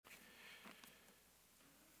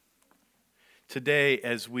Today,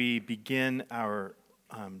 as we begin our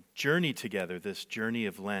journey together, this journey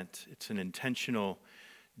of Lent, it's an intentional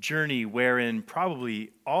journey wherein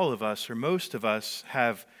probably all of us or most of us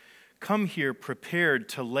have come here prepared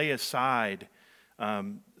to lay aside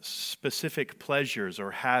specific pleasures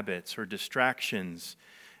or habits or distractions.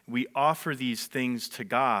 We offer these things to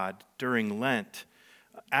God during Lent,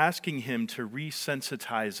 asking Him to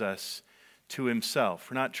resensitize us to Himself.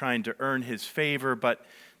 We're not trying to earn His favor, but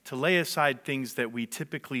to lay aside things that we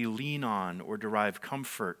typically lean on or derive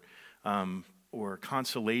comfort or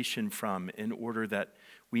consolation from in order that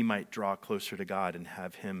we might draw closer to God and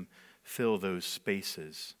have Him fill those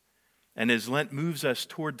spaces. And as Lent moves us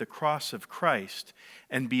toward the cross of Christ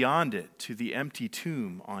and beyond it to the empty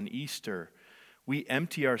tomb on Easter, we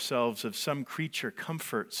empty ourselves of some creature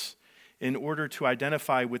comforts in order to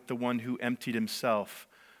identify with the one who emptied Himself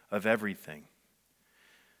of everything.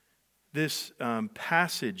 This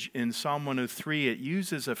passage in Psalm 103, it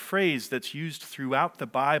uses a phrase that's used throughout the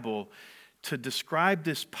Bible to describe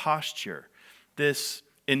this posture, this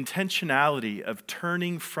intentionality of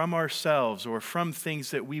turning from ourselves or from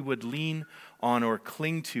things that we would lean on or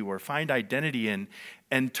cling to or find identity in,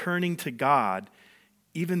 and turning to God,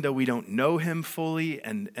 even though we don't know Him fully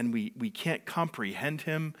and we can't comprehend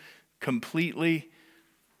Him completely.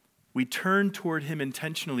 We turn toward Him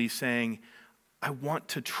intentionally saying, I want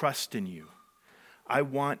to trust in You. I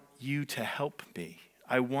want You to help me.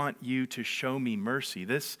 I want You to show me mercy.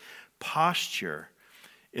 This posture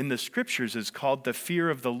in the Scriptures is called the fear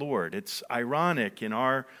of the Lord. It's ironic in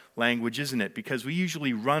our language, isn't it? Because we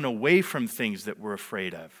usually run away from things that we're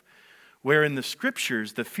afraid of. Where in the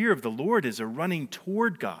Scriptures, the fear of the Lord is a running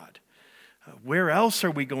toward God. Where else are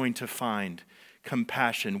we going to find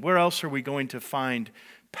compassion? Where else are we going to find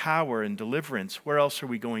power and deliverance? Where else are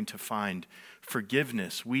we going to find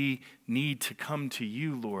forgiveness? We need to come to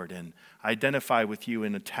You, Lord, and identify with You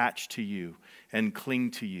and attach to You and cling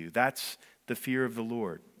to You. That's the fear of the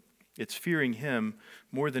Lord. It's fearing Him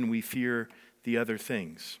more than we fear the other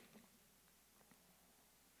things.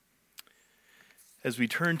 As we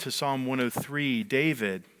turn to Psalm 103,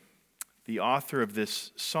 David, the author of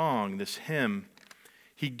this song, this hymn,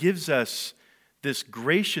 he gives us this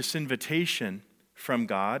gracious invitation from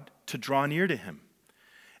God to draw near to Him.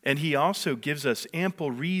 And He also gives us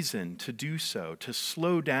ample reason to do so, to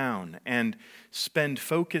slow down and spend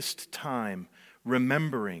focused time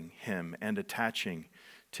remembering Him and attaching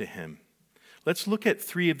to Him. Let's look at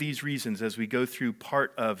three of these reasons as we go through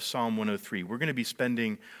part of Psalm 103. We're going to be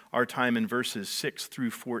spending our time in verses 6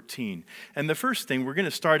 through 14. And the first thing, we're going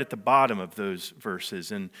to start at the bottom of those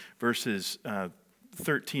verses, in verses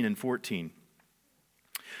 13 and 14.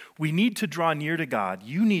 We need to draw near to God.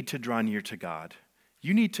 You need to draw near to God.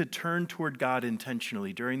 You need to turn toward God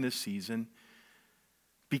intentionally during this season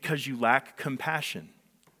because you lack compassion.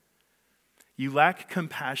 You lack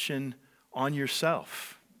compassion on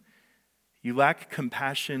yourself. You lack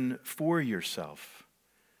compassion for yourself.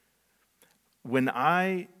 When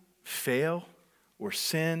I fail or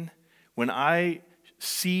sin, when I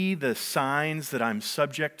see the signs that I'm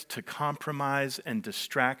subject to compromise and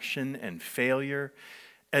distraction and failure,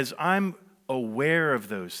 as I'm aware of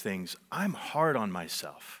those things, I'm hard on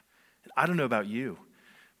myself. I don't know about you,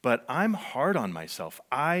 but I'm hard on myself.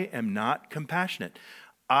 I am not compassionate.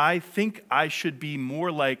 I think I should be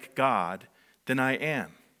more like God than I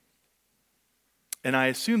am. And I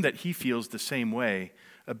assume that He feels the same way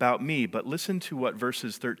about me. But listen to what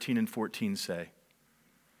verses 13 and 14 say.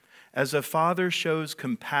 As a father shows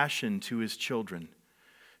compassion to his children,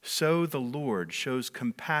 so the Lord shows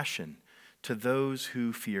compassion to those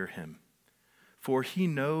who fear Him. For He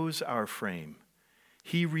knows our frame.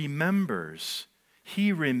 He remembers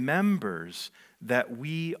that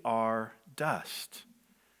we are dust.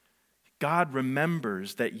 God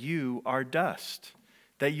remembers that you are dust,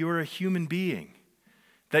 that you're a human being,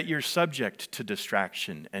 that you're subject to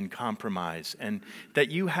distraction and compromise, and that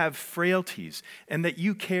you have frailties, and that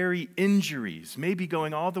you carry injuries, maybe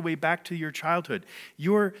going all the way back to your childhood.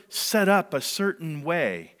 You're set up a certain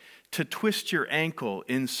way to twist your ankle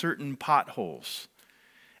in certain potholes.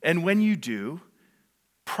 And when you do,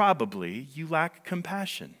 probably you lack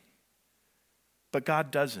compassion. But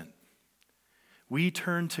God doesn't. We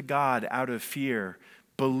turn to God out of fear,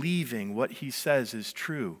 believing what He says is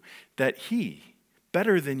true, that He,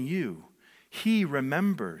 better than you, He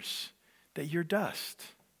remembers that you're dust,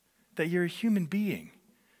 that you're a human being,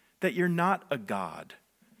 that you're not a God,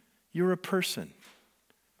 you're a person.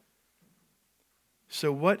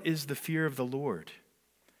 So what is the fear of the Lord?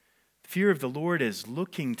 Fear of the Lord is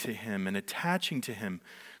looking to Him and attaching to Him,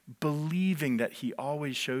 believing that He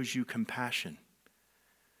always shows you compassion.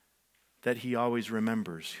 that he always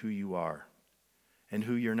remembers who you are and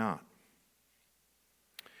who you're not.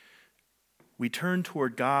 We turn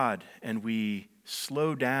toward God and we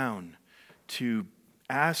slow down to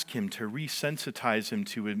ask him to resensitize him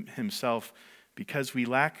to himself because we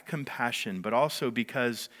lack compassion, but also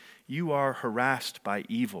because you are harassed by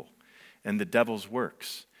evil and the devil's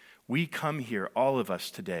works. We come here, all of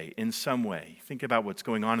us today, in some way. Think about what's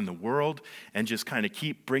going on in the world and just kind of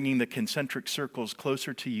keep bringing the concentric circles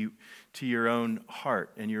closer to you, to your own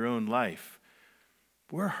heart and your own life.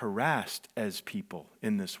 We're harassed as people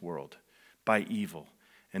in this world by evil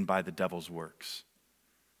and by the devil's works.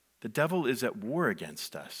 The devil is at war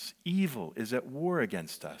against us. Evil is at war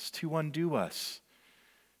against us to undo us,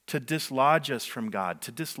 to dislodge us from God,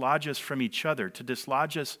 to dislodge us from each other, to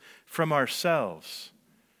dislodge us from ourselves,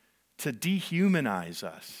 to dehumanize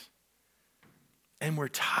us. And we're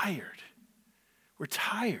tired. We're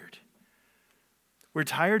tired. We're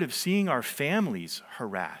tired of seeing our families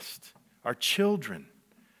harassed, our children,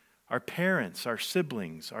 our parents, our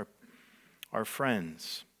siblings, our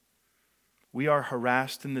friends. We are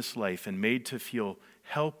harassed in this life and made to feel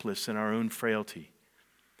helpless in our own frailty.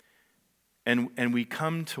 And we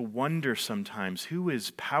come to wonder sometimes, who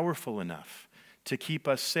is powerful enough to keep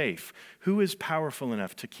us safe? Who is powerful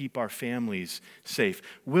enough to keep our families safe?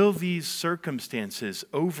 Will these circumstances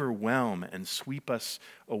overwhelm and sweep us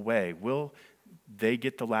away? Will they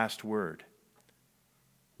get the last word?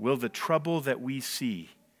 Will the trouble that we see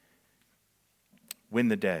win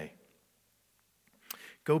the day?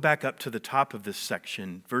 Go back up to the top of this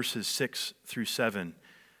section, verses 6 through 7,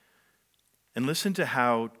 and listen to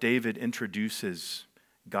how David introduces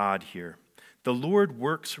God here. The Lord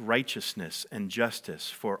works righteousness and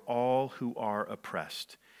justice for all who are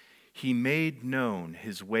oppressed. He made known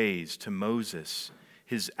his ways to Moses,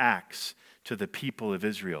 his acts to the people of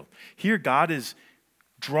Israel. Here God is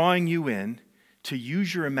drawing you in to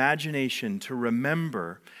use your imagination to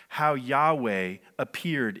remember how Yahweh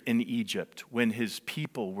appeared in Egypt when his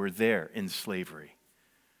people were there in slavery.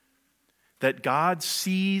 That God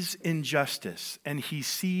sees injustice and he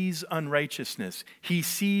sees unrighteousness. He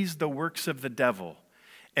sees the works of the devil.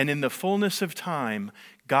 And in the fullness of time,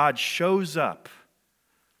 God shows up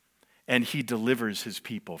and he delivers his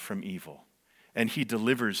people from evil. And he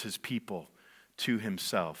delivers his people to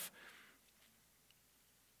himself.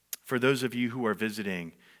 For those of you who are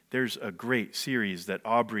visiting, there's a great series that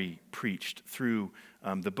Aubrey preached through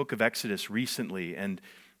the book of Exodus recently, and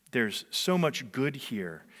there's so much good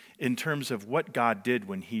here in terms of what God did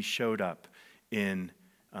when he showed up in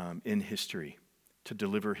history to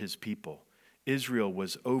deliver his people. Israel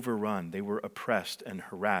was overrun. They were oppressed and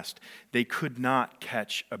harassed. They could not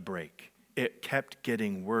catch a break. It kept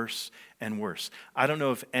getting worse and worse. I don't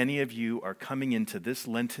know if any of you are coming into this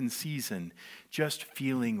Lenten season just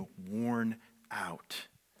feeling worn out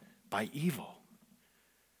by evil.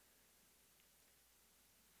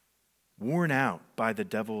 Worn out by the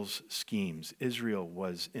devil's schemes. Israel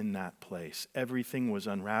was in that place. Everything was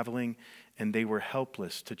unraveling, and they were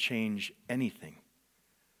helpless to change anything.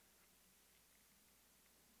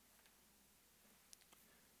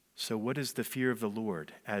 So what is the fear of the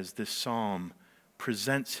Lord as this psalm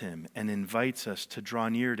presents him and invites us to draw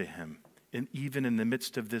near to him, even in the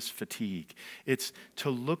midst of this fatigue? It's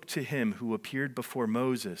to look to him who appeared before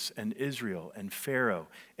Moses and Israel and Pharaoh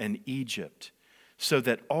and Egypt, so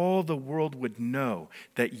that all the world would know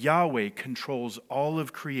that Yahweh controls all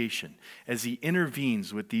of creation as he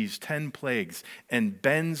intervenes with these 10 plagues and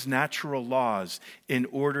bends natural laws in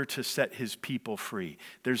order to set his people free.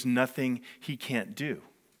 There's nothing he can't do.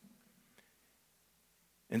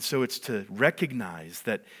 And so it's to recognize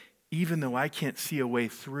that even though I can't see a way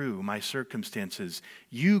through my circumstances,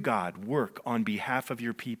 you, God, work on behalf of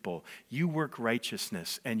your people. You work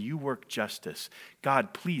righteousness and you work justice.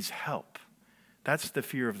 God, please help. That's the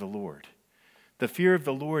fear of the Lord. The fear of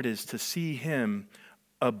the Lord is to see him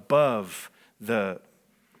above the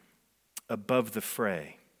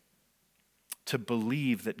fray. To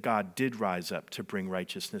believe that God did rise up to bring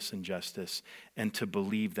righteousness and justice, and to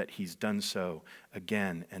believe that he's done so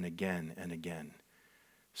again and again and again.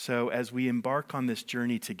 So as we embark on this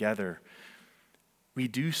journey together, we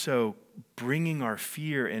do so bringing our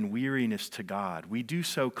fear and weariness to God. We do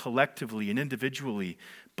so collectively and individually,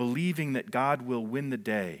 believing that God will win the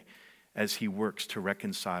day as he works to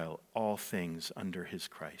reconcile all things under his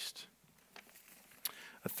Christ.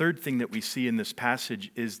 A third thing that we see in this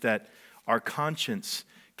passage is that our conscience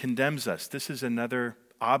condemns us. This is another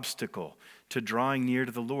obstacle to drawing near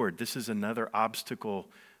to the Lord. This is another obstacle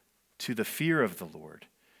to the fear of the Lord.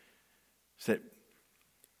 It's that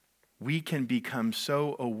we can become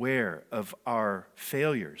so aware of our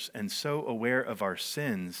failures and so aware of our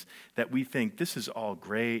sins that we think this is all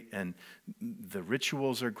great and the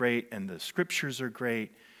rituals are great and the scriptures are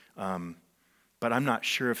great, but I'm not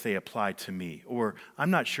sure if they apply to me, or I'm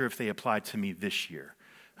not sure if they apply to me this year.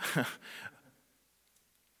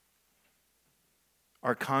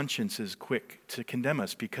 Our conscience is quick to condemn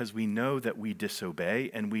us because we know that we disobey,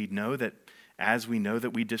 and we know that as we know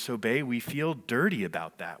that we disobey, we feel dirty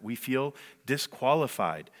about that. We feel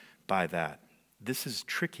disqualified by that. This is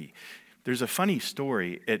tricky. There's a funny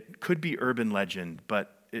story. It could be urban legend,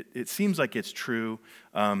 but it seems like it's true.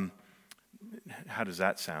 How does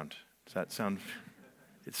that sound? Does that sound?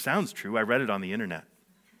 It sounds true. I read it on the internet.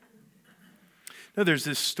 No, there's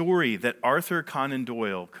this story that Arthur Conan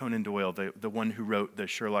Doyle, the one who wrote the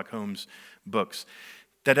Sherlock Holmes books,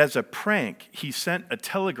 that as a prank, he sent a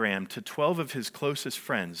telegram to 12 of his closest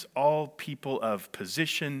friends, all people of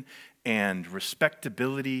position and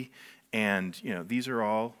respectability. And, these are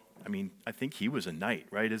all, I think he was a knight,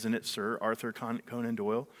 right? Isn't it Sir Arthur Conan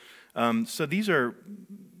Doyle? So these are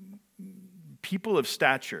people of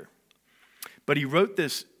stature. But he wrote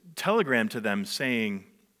this telegram to them saying,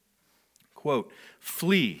 quote,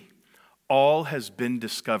 "Flee, all has been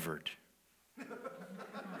discovered."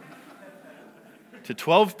 To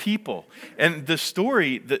 12 people. And the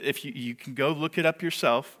story, if you can go look it up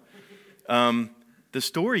yourself, the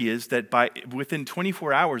story is that within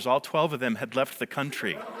 24 hours, all 12 of them had left the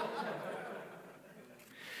country.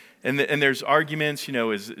 And there's arguments,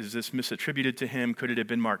 is this misattributed to him? Could it have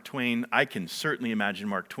been Mark Twain? I can certainly imagine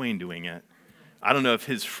Mark Twain doing it. I don't know if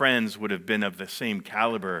his friends would have been of the same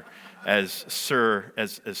caliber as Sir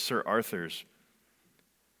Arthur's.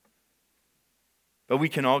 But we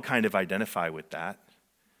can all kind of identify with that.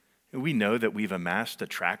 We know that we've amassed a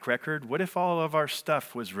track record. What if all of our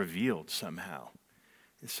stuff was revealed somehow?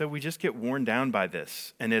 And so we just get worn down by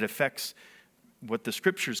this, and it affects what the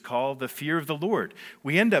scriptures call the fear of the Lord.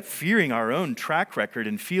 We end up fearing our own track record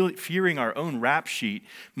and fearing our own rap sheet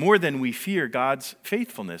more than we fear God's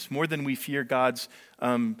faithfulness, more than we fear God's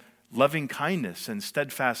loving kindness and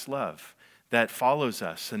steadfast love that follows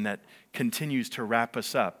us and that continues to wrap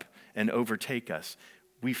us up and overtake us.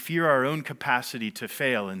 We fear our own capacity to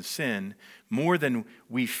fail and sin more than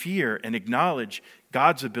we fear and acknowledge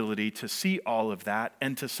God's ability to see all of that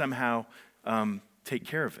and to somehow take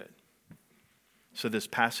care of it. So this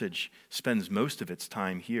passage spends most of its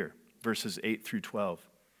time here, verses 8 through 12.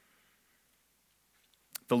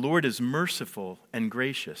 The Lord is merciful and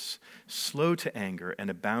gracious, slow to anger and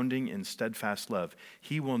abounding in steadfast love.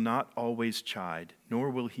 He will not always chide, nor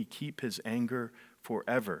will he keep his anger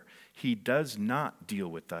forever. He does not deal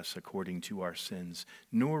with us according to our sins,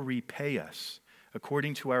 nor repay us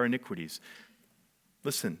according to our iniquities.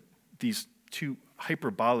 Listen, these two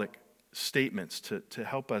hyperbolic statements to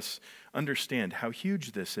help us understand how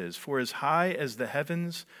huge this is. For as high as the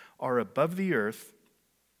heavens are above the earth,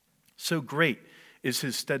 so great is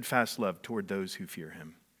his steadfast love toward those who fear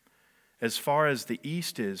him. As far as the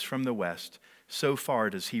east is from the west, so far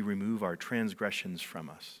does he remove our transgressions from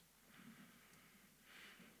us.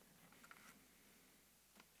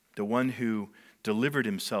 The one who delivered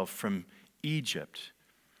himself from Egypt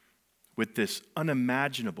with this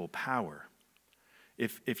unimaginable power.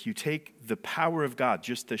 If you take the power of God,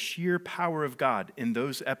 just the sheer power of God in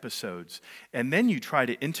those episodes, and then you try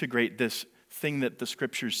to integrate this thing that the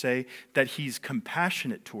scriptures say, that he's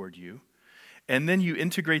compassionate toward you, and then you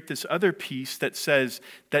integrate this other piece that says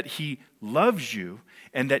that he loves you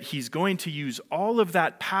and that he's going to use all of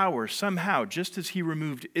that power somehow, just as he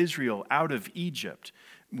removed Israel out of Egypt.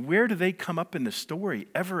 Where do they come up in the story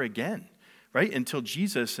ever again, right? Until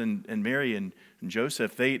Jesus and Mary and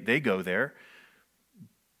Joseph, they go there.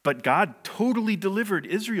 But God totally delivered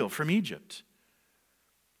Israel from Egypt.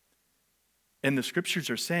 And the scriptures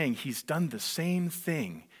are saying he's done the same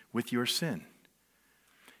thing with your sin.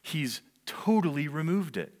 He's totally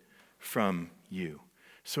removed it from you.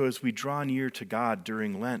 So as we draw near to God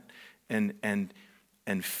during Lent and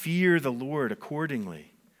fear the Lord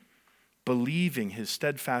accordingly, believing his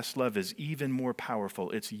steadfast love is even more powerful,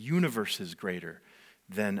 its universes greater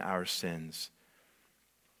than our sins.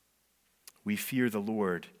 We fear the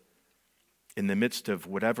Lord. In the midst of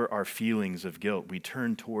whatever our feelings of guilt, we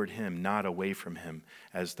turn toward him, not away from him,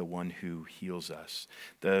 as the one who heals us.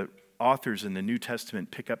 The authors in the New Testament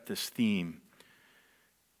pick up this theme.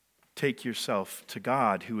 Take yourself to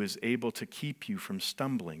God, who is able to keep you from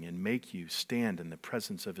stumbling and make you stand in the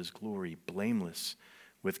presence of his glory, blameless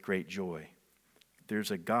with great joy. There's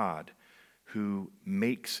a God who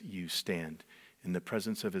makes you stand in the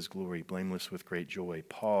presence of his glory, blameless with great joy.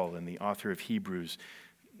 Paul, and the author of Hebrews,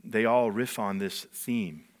 they all riff on this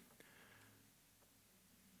theme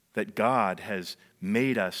that God has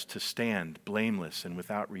made us to stand blameless and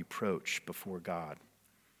without reproach before God.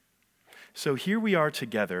 So here we are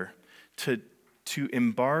together to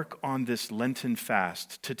embark on this Lenten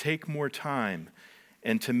fast, to take more time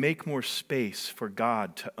and to make more space for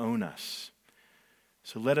God to own us.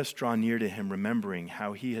 So let us draw near to him, remembering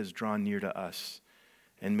how he has drawn near to us,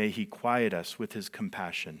 and may he quiet us with his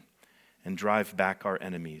compassion and drive back our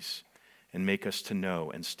enemies and make us to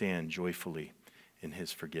know and stand joyfully in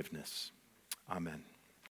his forgiveness. Amen.